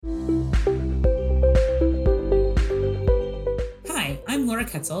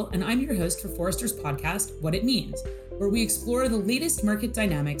Ketzel, and I'm your host for Forrester's podcast, What It Means, where we explore the latest market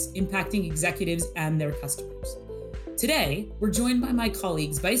dynamics impacting executives and their customers. Today, we're joined by my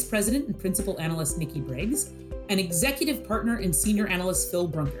colleagues, Vice President and Principal Analyst Nikki Briggs, and Executive Partner and Senior Analyst Phil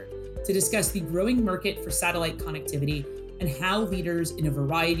Brunker, to discuss the growing market for satellite connectivity and how leaders in a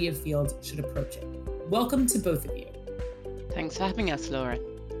variety of fields should approach it. Welcome to both of you. Thanks for having us, Laura.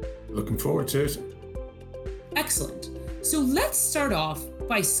 Looking forward to it. Excellent. So let's start off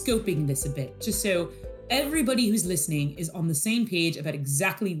by scoping this a bit, just so everybody who's listening is on the same page about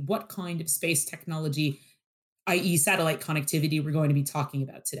exactly what kind of space technology, i.e. satellite connectivity, we're going to be talking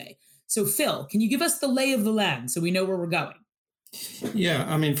about today. So Phil, can you give us the lay of the land so we know where we're going?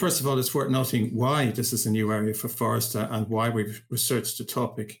 Yeah, first of all, it's worth noting why this is a new area for Forrester and why we've researched the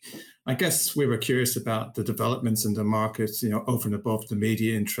topic. I guess we were curious about the developments in the market, over and above the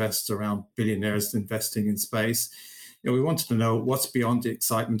media interests around billionaires investing in space. We wanted to know what's beyond the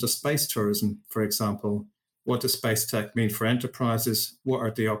excitement of space tourism, for example. What does space tech mean for enterprises? What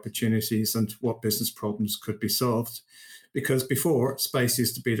are the opportunities and what business problems could be solved? Because before, space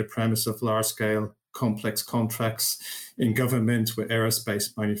used to be the premise of large-scale, complex contracts in government with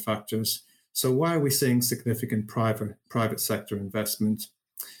aerospace manufacturers. So why are we seeing significant private sector investment?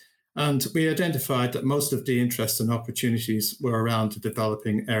 And we identified that most of the interests and opportunities were around the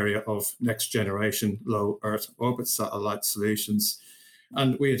developing area of next generation low Earth orbit satellite solutions.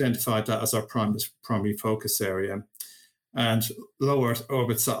 And we identified that as our primary focus area. And low Earth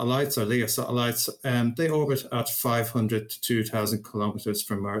orbit satellites, or LEO satellites, they orbit at 500 to 2,000 kilometers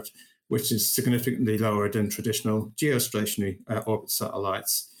from Earth, which is significantly lower than traditional geostationary orbit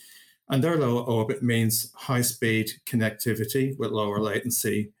satellites. And their lower orbit means high-speed connectivity with lower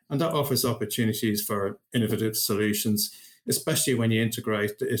latency, and that offers opportunities for innovative solutions, especially when you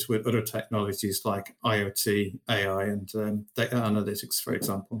integrate it with other technologies like IoT, AI, and data analytics, for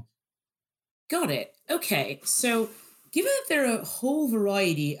example. Got it. Okay, so given that there are a whole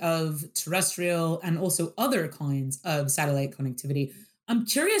variety of terrestrial and also other kinds of satellite connectivity, I'm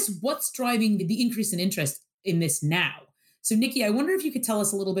curious what's driving the increase in interest in this now. So, Nikki, I wonder if you could tell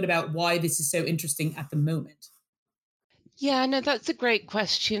us a little bit about why this is so interesting at the moment. Yeah, no, that's a great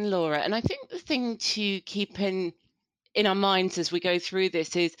question, Laura. And I think the thing to keep in our minds as we go through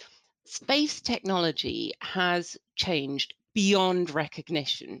this is space technology has changed beyond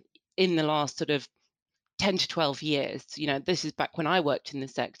recognition in the last sort of 10 to 12 years. This is back when I worked in the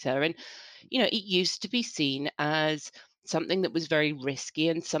sector. And, it used to be seen as something that was very risky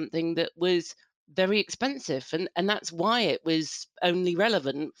and something that was very expensive. And that's why it was only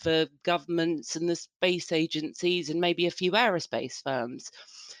relevant for governments and the space agencies and maybe a few aerospace firms.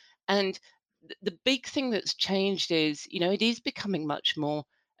 And the big thing that's changed is, it is becoming much more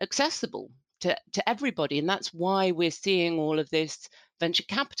accessible to everybody. And that's why we're seeing all of this venture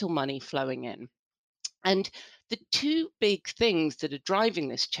capital money flowing in. And the two big things that are driving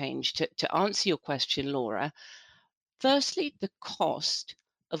this change, to answer your question, Laura, firstly, the cost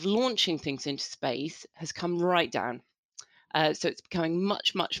of launching things into space has come right down. So it's becoming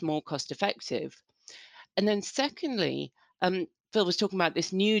much, much more cost effective. And then secondly, Phil was talking about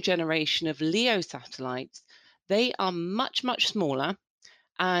this new generation of LEO satellites. They are much, much smaller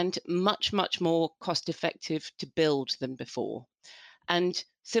and much, much more cost effective to build than before. And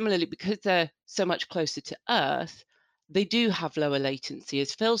similarly, because they're so much closer to Earth, they do have lower latency,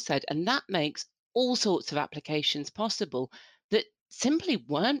 as Phil said, and that makes all sorts of applications possible that simply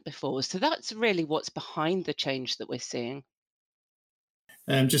weren't before. So that's really what's behind the change that we're seeing.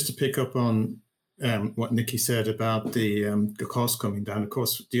 Just to pick up on what Nikki said about the cost coming down, of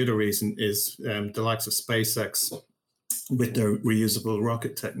course, the other reason is the likes of SpaceX with their reusable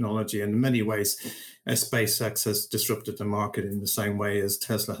rocket technology. And in many ways, SpaceX has disrupted the market in the same way as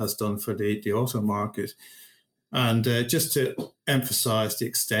Tesla has done for the auto market. And just to emphasize the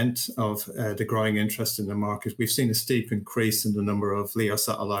extent of the growing interest in the market, we've seen a steep increase in the number of LEO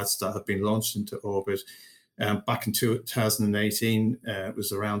satellites that have been launched into orbit. Back in 2018, it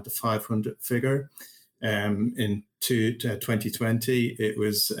was around the 500 figure. In 2020, it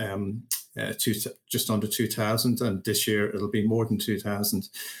was just under 2,000, and this year it'll be more than 2,000.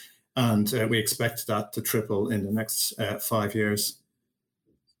 And we expect that to triple in the next 5 years.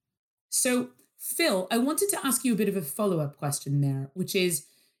 So, Phil, I wanted to ask you a bit of a follow-up question there, which is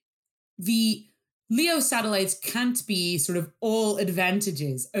the LEO satellites can't be sort of all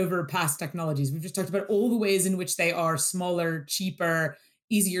advantages over past technologies. We've just talked about all the ways in which they are smaller, cheaper,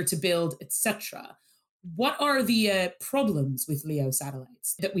 easier to build, etc. What are the problems with LEO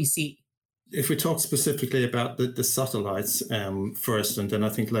satellites that we see? if we talk specifically about the satellites first, and then I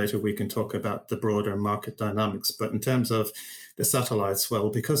think later we can talk about the broader market dynamics. But in terms of the satellites, well,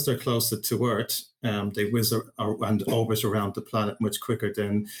 because they're closer to Earth, they whiz and orbit around the planet much quicker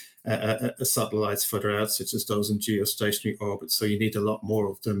than satellites further out, such as those in geostationary orbit. So you need a lot more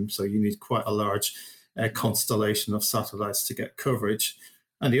of them. So you need quite a large constellation of satellites to get coverage.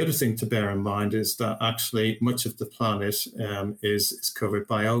 And the other thing to bear in mind is that actually much of the planet is covered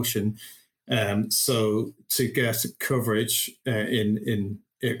by ocean. So to get coverage in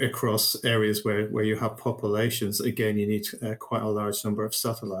across areas where you have populations, again, you need quite a large number of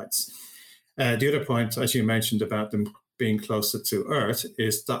satellites. The other point, as you mentioned, about them being closer to Earth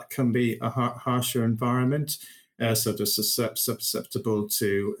is that can be a harsher environment. So they're susceptible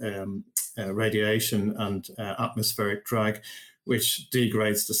to radiation and atmospheric drag, which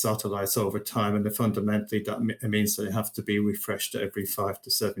degrades the satellites over time. And fundamentally, that means they have to be refreshed every 5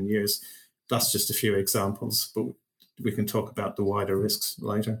 to 7 years. That's just a few examples, but we can talk about the wider risks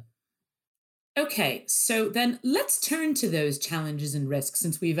later. Okay, so then let's turn to those challenges and risks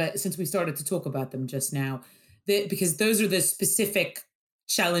since we started to talk about them just now, because those are the specific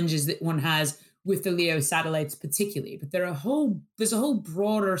challenges that one has with the LEO satellites particularly. But there's a whole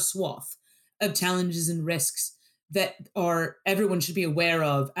broader swath of challenges and risks that everyone should be aware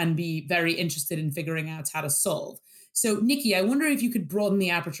of and be very interested in figuring out how to solve. So, Nikki, I wonder if you could broaden the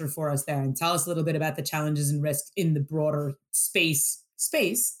aperture for us there and tell us a little bit about the challenges and risks in the broader space,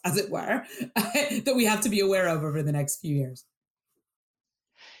 as it were, that we have to be aware of over the next few years.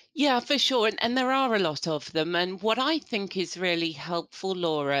 Yeah, for sure. And there are a lot of them. And what I think is really helpful,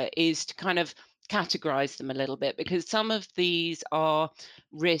 Laura, is to kind of categorize them a little bit, because some of these are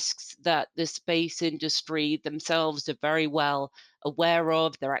risks that the space industry themselves are very well aware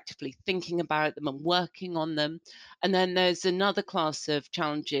of. They're actively thinking about them and working on them. And then there's another class of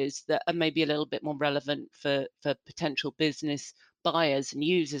challenges that are maybe a little bit more relevant for potential business buyers and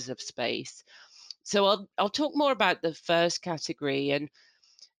users of space. So I'll talk more about the first category. And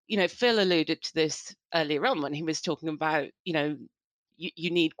Phil alluded to this earlier on when he was talking about,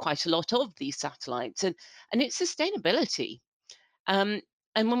 you need quite a lot of these satellites, and it's sustainability. And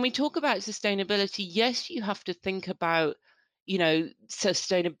when we talk about sustainability, yes, you have to think about,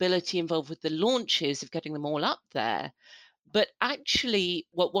 sustainability involved with the launches of getting them all up there. But actually,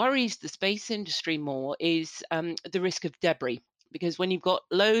 what worries the space industry more is the risk of debris, because when you've got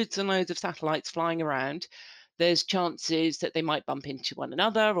loads and loads of satellites flying around, there's chances that they might bump into one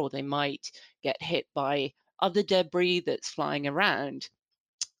another, or they might get hit by other debris that's flying around.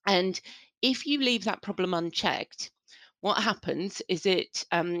 And if you leave that problem unchecked, what happens is it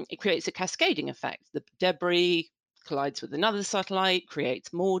creates a cascading effect. The debris collides with another satellite,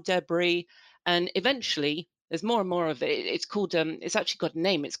 creates more debris, and eventually there's more and more of it. It's called, it's actually got a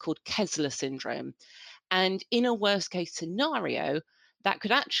name. It's called Kessler syndrome. And in a worst case scenario, that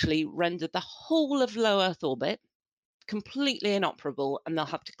could actually render the whole of low Earth orbit completely inoperable, and they'll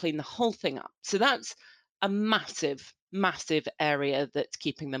have to clean the whole thing up. So that's a massive, massive area that's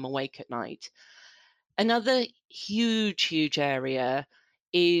keeping them awake at night. Another huge, huge area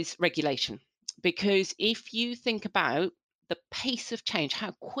is regulation, because if you think about the pace of change,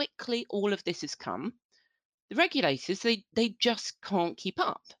 how quickly all of this has come, the regulators, they just can't keep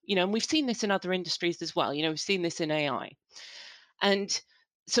up. And we've seen this in other industries as well. We've seen this in AI. And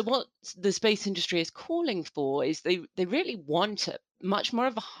so what the space industry is calling for is they really want much more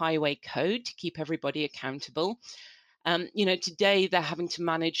of a highway code to keep everybody accountable. Today they're having to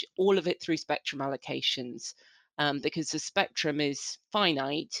manage all of it through spectrum allocations because the spectrum is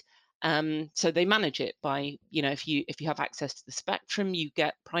finite. So they manage it by, if you have access to the spectrum, you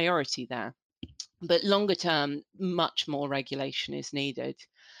get priority there. But longer term, much more regulation is needed.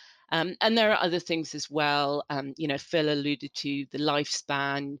 And there are other things as well. Phil alluded to the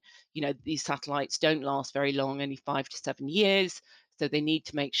lifespan. These satellites don't last very long, only 5 to 7 years. So they need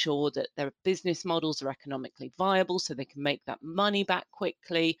to make sure that their business models are economically viable so they can make that money back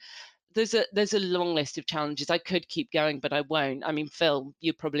quickly. There's a long list of challenges. I could keep going, but I won't. I mean, Phil,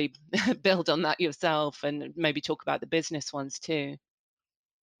 you probably build on that yourself and maybe talk about the business ones too.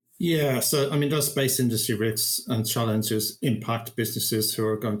 Yeah, so I mean, those space industry risks and challenges impact businesses who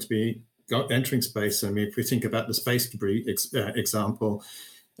are going to be entering space. I mean, if we think about the space debris example,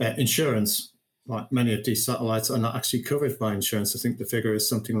 insurance, like many of these satellites are not actually covered by insurance. I think the figure is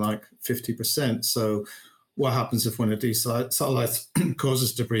something like 50%. So what happens if one of these satellites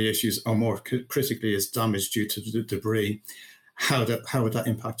causes debris issues, or more critically is damaged due to the debris? How would that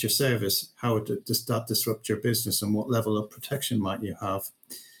impact your service? How would that disrupt your business, and what level of protection might you have?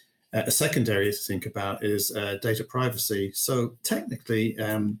 A second area to think about is data privacy. So technically,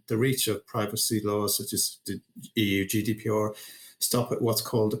 the reach of privacy laws such as the EU GDPR stop at what's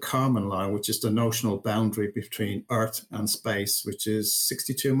called the Kármán line, which is the notional boundary between Earth and space, which is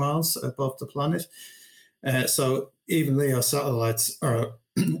 62 miles above the planet. So even LEO satellites are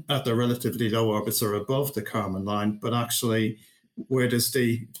at the relatively low orbits or above the Kármán line, but actually, where does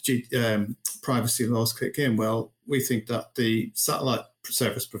the privacy laws kick in? Well, we think that the satellite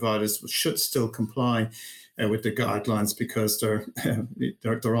service providers should still comply with the guidelines because they're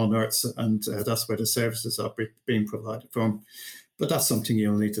on Earth, and that's where the services are being provided from. But that's something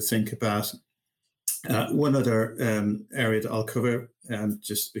you'll need to think about. One other area that I'll cover,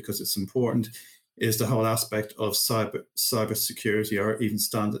 just because it's important, is the whole aspect of cyber security, or even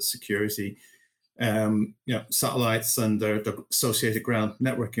standard security. Satellites and their associated ground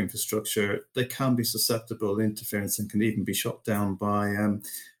network infrastructure, they can be susceptible to interference and can even be shot down by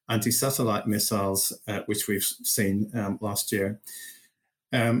anti-satellite missiles, which we've seen last year.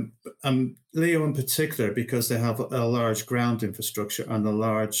 LEO in particular, because they have a large ground infrastructure and a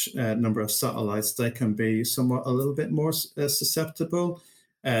large number of satellites, they can be somewhat a little bit more susceptible.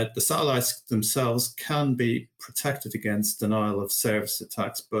 The satellites themselves can be protected against denial of service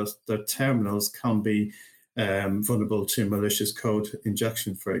attacks, but their terminals can be vulnerable to malicious code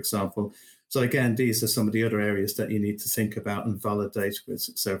injection, for example. So again, these are some of the other areas that you need to think about and validate with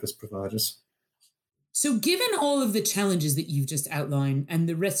service providers. So given all of the challenges that you've just outlined and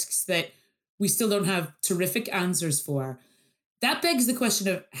the risks that we still don't have terrific answers for, that begs the question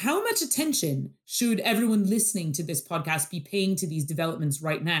of how much attention should everyone listening to this podcast be paying to these developments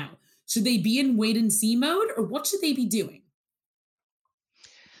right now? Should they be in wait and see mode, or what should they be doing?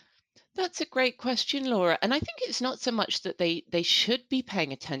 That's a great question, Laura. And I think it's not so much that they should be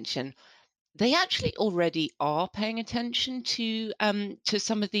paying attention. They actually already are paying attention to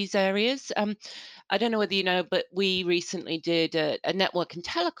some of these areas. I don't know whether you know, but we recently did a network and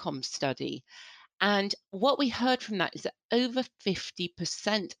telecom study. And what we heard from that is that over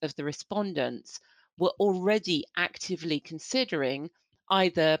 50% of the respondents were already actively considering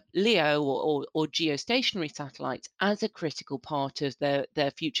either LEO or geostationary satellites as a critical part of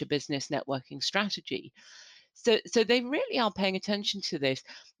their future business networking strategy. So they really are paying attention to this.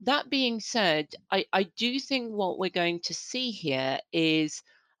 That being said, I do think what we're going to see here is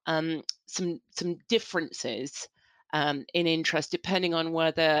some differences in interest depending on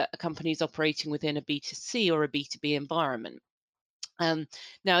whether a company is operating within a B2C or a B2B environment.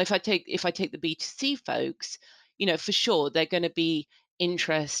 Now, if I take the B2C folks, for sure they're going to be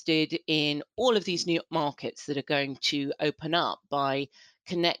interested in all of these new markets that are going to open up by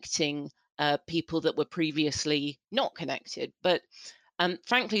connecting people that were previously not connected. But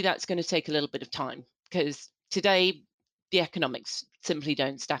frankly, that's going to take a little bit of time because today the economics simply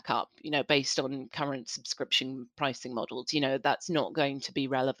don't stack up, based on current subscription pricing models. That's not going to be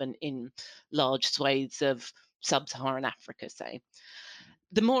relevant in large swathes of sub-Saharan Africa, say.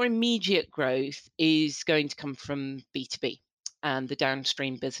 The more immediate growth is going to come from B2B and the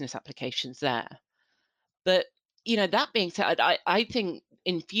downstream business applications there. But, that being said, I think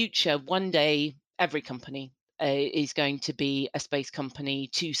in future, one day, every company is going to be a space company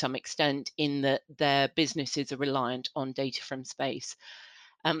to some extent, in that their businesses are reliant on data from space.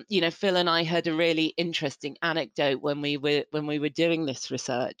 Phil and I had a really interesting anecdote when we were doing this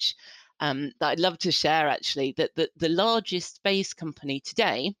research that I'd love to share, actually, that the largest space company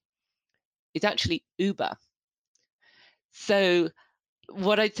today is actually Uber. So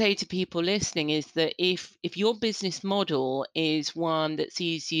what I'd say to people listening is that if your business model is one that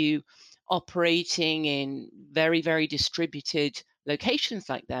sees you operating in very, very distributed locations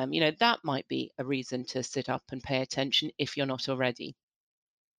like them, that might be a reason to sit up and pay attention if you're not already.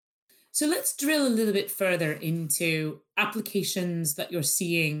 So let's drill a little bit further into applications that you're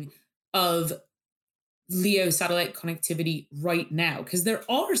seeing of LEO satellite connectivity right now, because there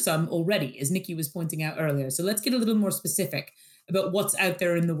are some already, as Nikki was pointing out earlier. So let's get a little more specific about what's out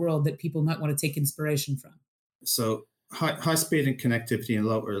there in the world that people might want to take inspiration from. So high speed and connectivity and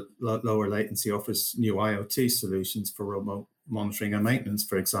lower latency offers new IoT solutions for remote monitoring and maintenance,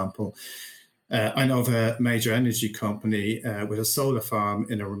 for example. I know of a major energy company with a solar farm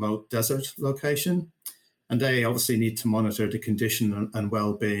in a remote desert location, and they obviously need to monitor the condition and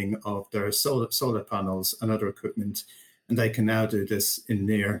well-being of their solar panels and other equipment, and they can now do this in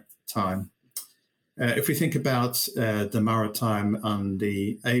near time. If we think about the maritime and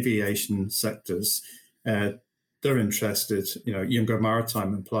the aviation sectors, they're interested. Younger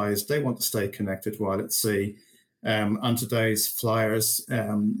maritime employees, they want to stay connected while at sea. And today's flyers,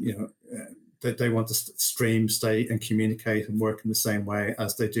 they want to stream, stay, and communicate and work in the same way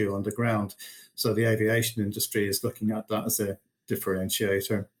as they do on the ground. So the aviation industry is looking at that as a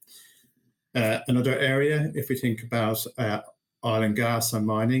differentiator. Another area, if we think about oil and gas and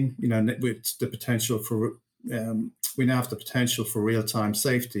mining, with the potential for we now have the potential for real-time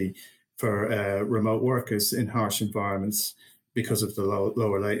safety for remote workers in harsh environments because of the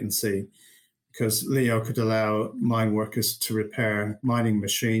lower latency. Because LEO could allow mine workers to repair mining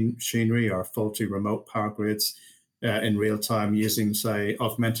machinery or faulty remote power grids in real time using, say,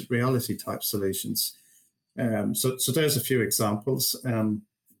 augmented reality type solutions. So there's a few examples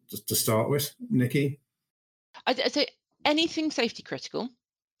to start with. Nikki? I'd say anything safety critical,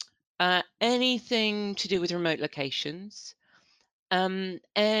 anything to do with remote locations,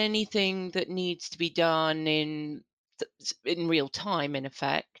 anything that needs to be done in real time, in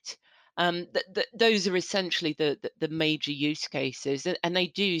effect. Those are essentially the major use cases, and they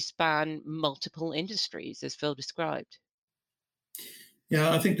do span multiple industries, as Phil described.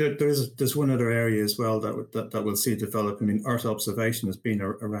 Yeah, I think there's one other area as well that we'll see develop. I mean, Earth observation has been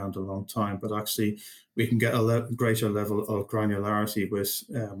around a long time, but actually we can get a greater level of granularity with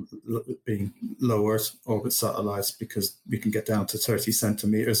being low Earth orbit satellites, because we can get down to 30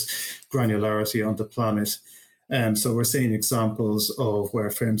 centimeters granularity on the planet. So we're seeing examples of where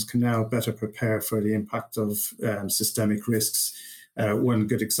firms can now better prepare for the impact of systemic risks. One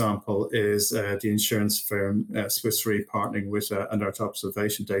good example is the insurance firm Swiss Re partnering with an Earth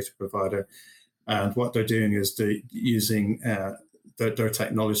observation data provider. And what they're doing is using their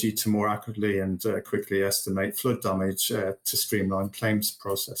technology to more accurately and quickly estimate flood damage to streamline claims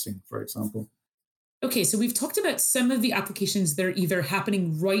processing, for example. Okay, so we've talked about some of the applications that are either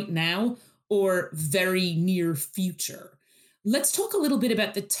happening right now or very near future. Let's talk a little bit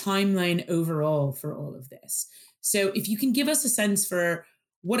about the timeline overall for all of this. So if you can give us a sense for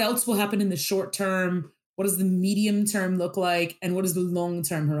what else will happen in the short term, what does the medium term look like, and what does the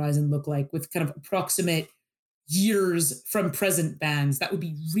long-term horizon look like, with kind of approximate years from present bands, that would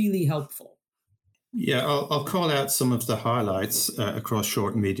be really helpful. Yeah, I'll call out some of the highlights across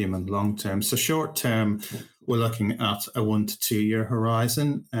short, medium, and long term. So short term, we're looking at a 1 to 2 year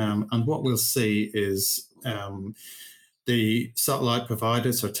horizon. And what we'll see is the satellite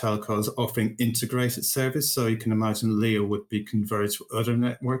providers or telcos offering integrated service. So you can imagine LEO would be converged with other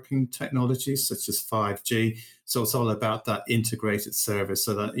networking technologies such as 5G. So it's all about that integrated service,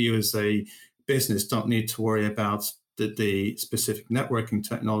 so that you as a business don't need to worry about the specific networking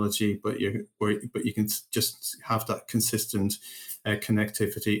technology, but you can just have that consistent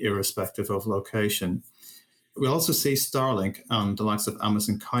connectivity irrespective of location. We also see Starlink and the likes of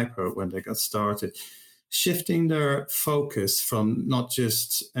Amazon Kuiper, when they got started, shifting their focus from not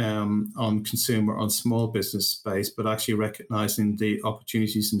just on consumer, on small business space, but actually recognizing the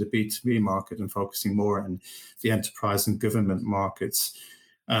opportunities in the B2B market and focusing more on the enterprise and government markets.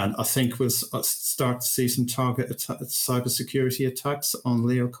 And I think we'll start to see some targeted cybersecurity attacks on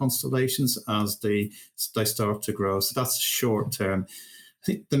LEO constellations as they start to grow. So that's short term. I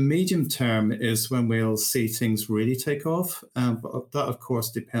think the medium term is when we'll see things really take off. But that, of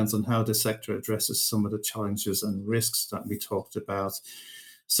course, depends on how the sector addresses some of the challenges and risks that we talked about.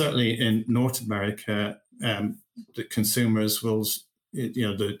 Certainly in North America, the consumers will,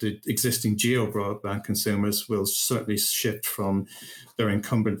 the existing geo broadband consumers will certainly shift from their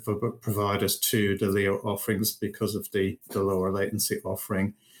incumbent providers to the LEO offerings because of the lower latency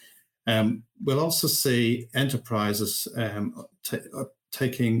offering. We'll also see enterprises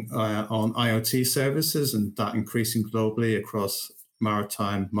taking on IoT services, and that increasing globally across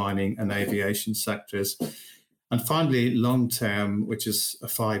maritime, mining, and aviation sectors. And finally, long term, which is a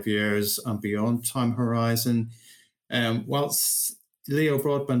 5 years and beyond time horizon, whilst LEO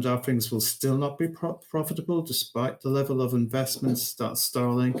broadband offerings will still not be profitable despite the level of investments that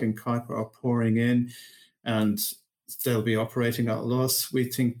Starlink and Kuiper are pouring in, and they'll be operating at a loss. We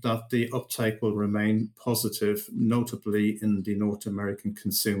think that the uptake will remain positive, notably in the North American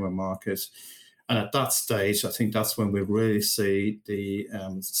consumer market. And at that stage, I think that's when we really see the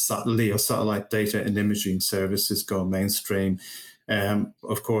LEO satellite data and imaging services go mainstream.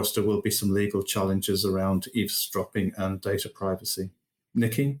 Of course, there will be some legal challenges around eavesdropping and data privacy.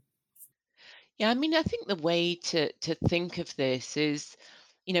 Nikki? Yeah, I mean, I think the way to think of this is,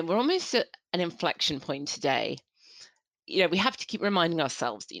 we're almost at an inflection point today. We have to keep reminding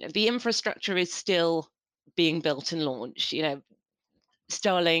ourselves, the infrastructure is still being built and launched.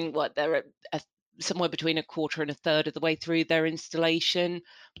 Starlink, they're at somewhere between a quarter and a third of the way through their installation.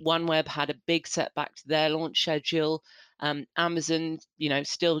 OneWeb had a big setback to their launch schedule. Amazon,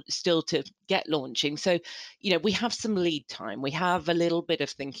 still to get launching. So, we have some lead time. We have a little bit of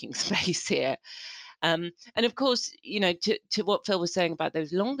thinking space here. And of course, to what Phil was saying about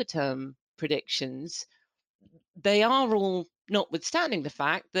those longer term predictions, they are all notwithstanding the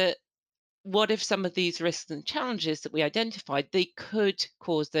fact that what if some of these risks and challenges that we identified, they could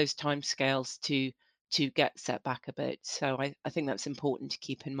cause those timescales to get set back a bit. So I think that's important to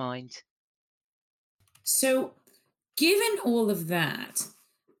keep in mind. So, given all of that,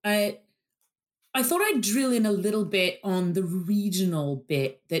 I thought I'd drill in a little bit on the regional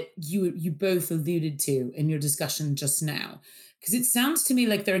bit that you both alluded to in your discussion just now, because it sounds to me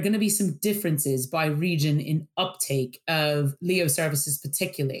like there are going to be some differences by region in uptake of Leo services,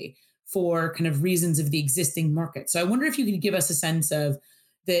 particularly for kind of reasons of the existing market. So I wonder if you could give us a sense of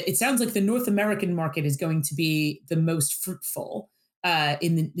it sounds like the North American market is going to be the most fruitful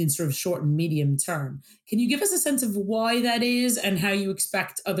in sort of short and medium term. Can you give us a sense of why that is and how you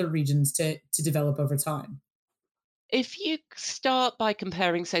expect other regions to develop over time? If you start by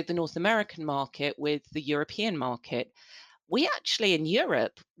comparing, say, the North American market with the European market, we actually in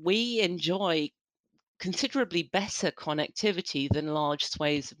Europe, we enjoy considerably better connectivity than large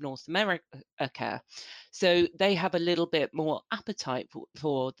swathes of North America. So they have a little bit more appetite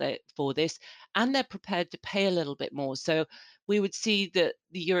for this, and they're prepared to pay a little bit more. So we would see that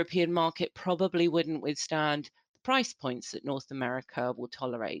the European market probably wouldn't withstand the price points that North America will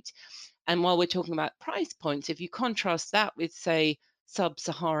tolerate. And while we're talking about price points, if you contrast that with, say,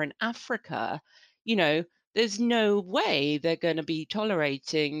 sub-Saharan Africa, there's no way they're going to be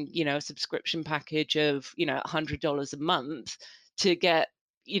tolerating, a subscription package of, $100 a month to get,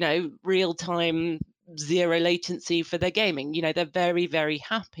 real-time zero latency for their gaming. They're very, very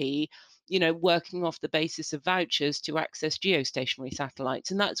happy, working off the basis of vouchers to access geostationary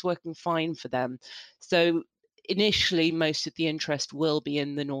satellites, and that's working fine for them. So initially, most of the interest will be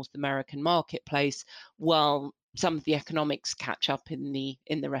in the North American marketplace, while some of the economics catch up in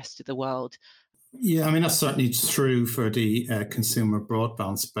the rest of the world. Yeah, I mean, that's certainly true for the consumer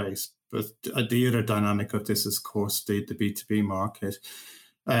broadband space. But the other dynamic of this is, of course, the B2B market.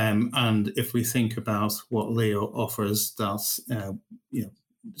 And if we think about what Leo offers, that's,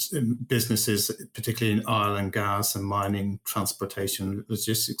 businesses, particularly in oil and gas and mining, transportation,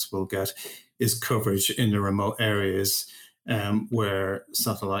 logistics will get, is coverage in the remote areas where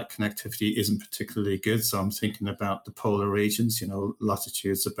satellite connectivity isn't particularly good. So I'm thinking about the polar regions,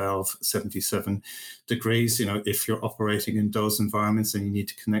 latitudes above 77 degrees. If you're operating in those environments and you need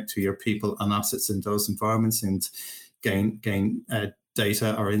to connect to your people and assets in those environments and gain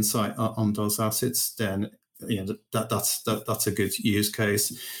data or insight on those assets, then that's a good use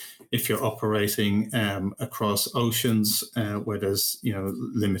case. If you're operating across oceans where there's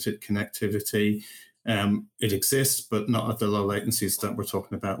limited connectivity, it exists, but not at the low latencies that we're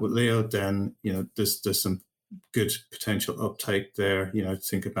talking about with Leo, then there's some good potential uptake there.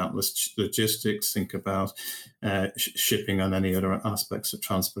 Think about logistics, think about shipping and any other aspects of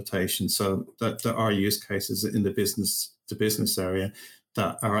transportation. So that there are use cases in the business area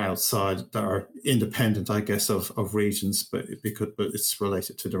that are outside, that are independent, I guess, of regions, but it's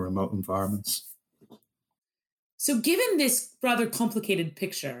related to the remote environments. So given this rather complicated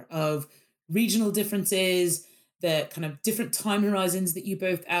picture of regional differences, the kind of different time horizons that you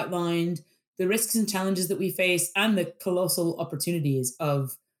both outlined, the risks and challenges that we face, and the colossal opportunities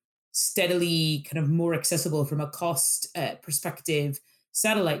of steadily kind of more accessible from a cost perspective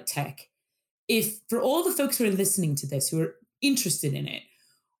satellite tech. If for all the folks who are listening to this who are interested in it,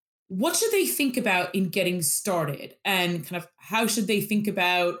 what should they think about in getting started, and kind of how should they think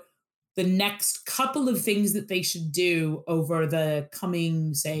about the next couple of things that they should do over the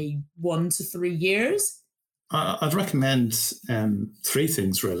coming, say, 1 to 3 years? I'd recommend 3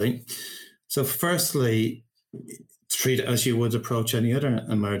 things, really. So firstly, treat it as you would approach any other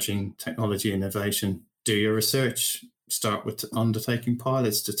emerging technology innovation. Do your research. Start with undertaking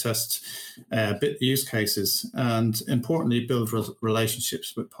pilots to test use cases, and importantly, build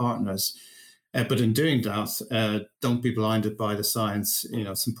relationships with partners. But in doing that, don't be blinded by the science.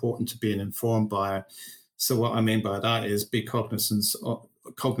 It's important to be an informed buyer. So what I mean by that is be cognizant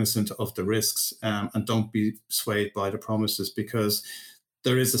of the risks, and don't be swayed by the promises, because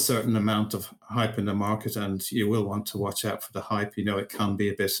there is a certain amount of hype in the market, and you will want to watch out for the hype. It can be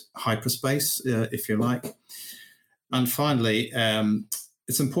a bit hyperspace, if you like. And finally,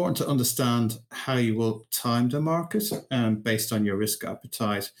 it's important to understand how you will time the market based on your risk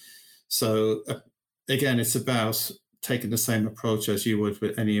appetite. So again, it's about taking the same approach as you would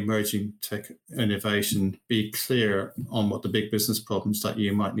with any emerging tech innovation. Be clear on what the big business problems that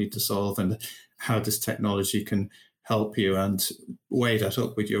you might need to solve and how this technology can help you, and weigh that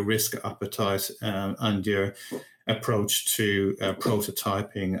up with your risk appetite and your approach to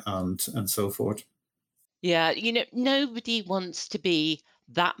prototyping and so forth. Yeah, nobody wants to be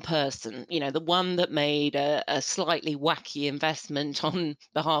that person, the one that made a slightly wacky investment on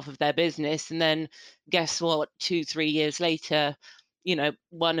behalf of their business. And then guess what? 2, 3 years later,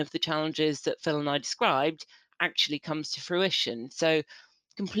 one of the challenges that Phil and I described actually comes to fruition. So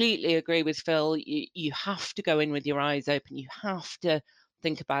completely agree with Phil. You have to go in with your eyes open. You have to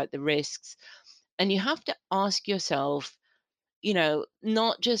think about the risks, and you have to ask yourself,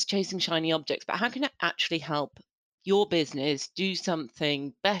 not just chasing shiny objects, but how can it actually help your business do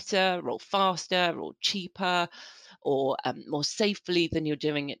something better or faster or cheaper or more safely than you're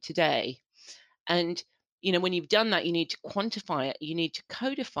doing it today? And, when you've done that, you need to quantify it, you need to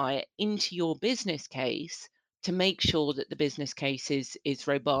codify it into your business case to make sure that the business case is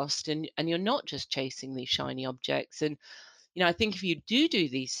robust, and you're not just chasing these shiny objects. And I think if you do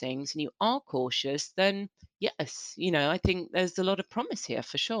these things and you are cautious, then yes, I think there's a lot of promise here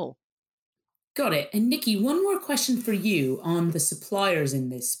for sure. Got it. And Nikki, one more question for you on the suppliers in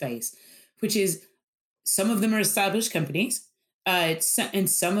this space, which is some of them are established companies, and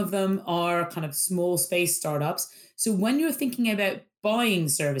some of them are kind of small space startups. So when you're thinking about buying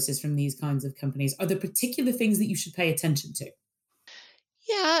services from these kinds of companies, are there particular things that you should pay attention to?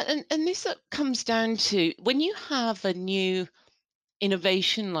 Yeah, and this comes down to when you have a new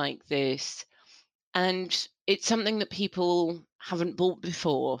innovation like this, and it's something that people haven't bought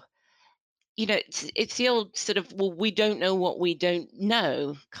before. It's the old sort of, well, we don't know what we don't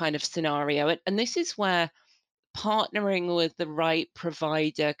know kind of scenario. And this is where partnering with the right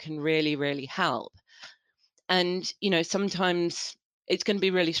provider can really, really help. And, sometimes it's going to be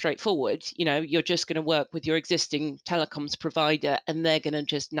really straightforward. You're just going to work with your existing telecoms provider, and they're going to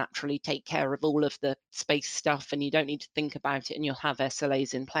just naturally take care of all of the space stuff, and you don't need to think about it, and you'll have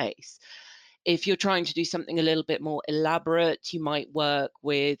SLAs in place. If you're trying to do something a little bit more elaborate, you might work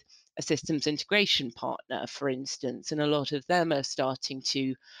with a systems integration partner, for instance, and a lot of them are starting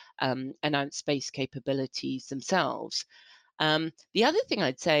to announce space capabilities themselves. The other thing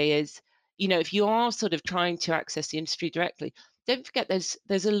I'd say is, if you are sort of trying to access the industry directly, don't forget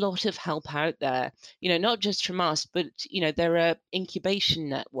there's a lot of help out there, not just from us, but, there are incubation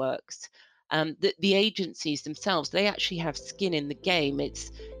networks. The agencies themselves, they actually have skin in the game.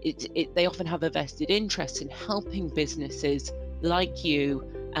 They often have a vested interest in helping businesses like you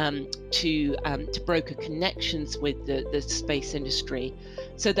to broker connections with the space industry.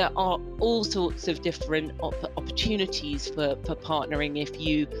 So there are all sorts of different opportunities for partnering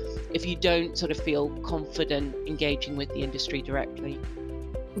if you don't sort of feel confident engaging with the industry directly.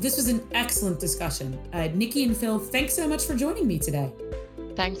 Well, this was an excellent discussion. Nikki and Phil, thanks so much for joining me today.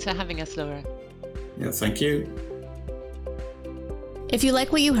 Thanks for having us, Laura. Yeah, thank you. If you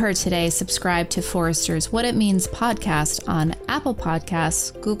like what you heard today, subscribe to Forrester's What It Means podcast on Apple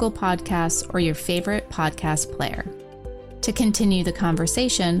Podcasts, Google Podcasts, or your favorite podcast player. To continue the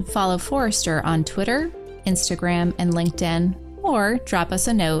conversation, follow Forrester on Twitter, Instagram, and LinkedIn, or drop us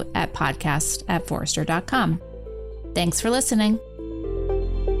a note at podcast@forrester.com. Thanks for listening.